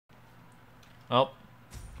Oh,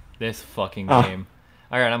 this fucking Oh. game.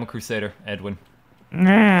 Alright, I'm a crusader, Edwin.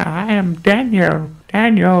 Yeah, I am Daniel.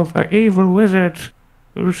 Daniel, the evil wizard.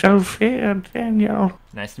 You shall fear Daniel.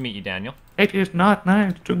 Nice to meet you, Daniel. It is not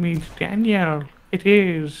nice to meet Daniel. It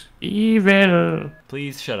is evil.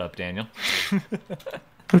 Please shut up, Daniel.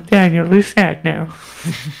 Oh, Daniel is sad now.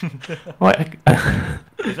 What?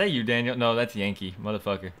 Is that you, Daniel? No, that's Yankee,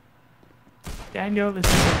 motherfucker. Daniel is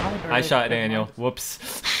the I shot Daniel. Whoops.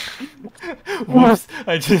 Whoops.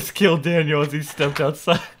 I just killed Daniel as he stepped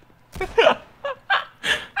outside.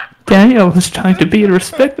 Daniel was trying to be a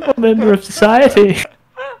respectable member of society.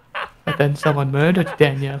 But then someone murdered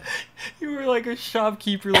Daniel. You were like a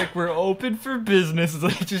shopkeeper, like we're open for business. It's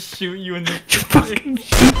like just shoot you in the You fucking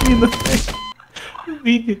shoot me in the face.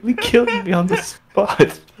 Immediately killing me on the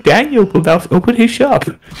spot. Daniel will now open his shop.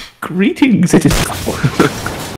 Greetings, it is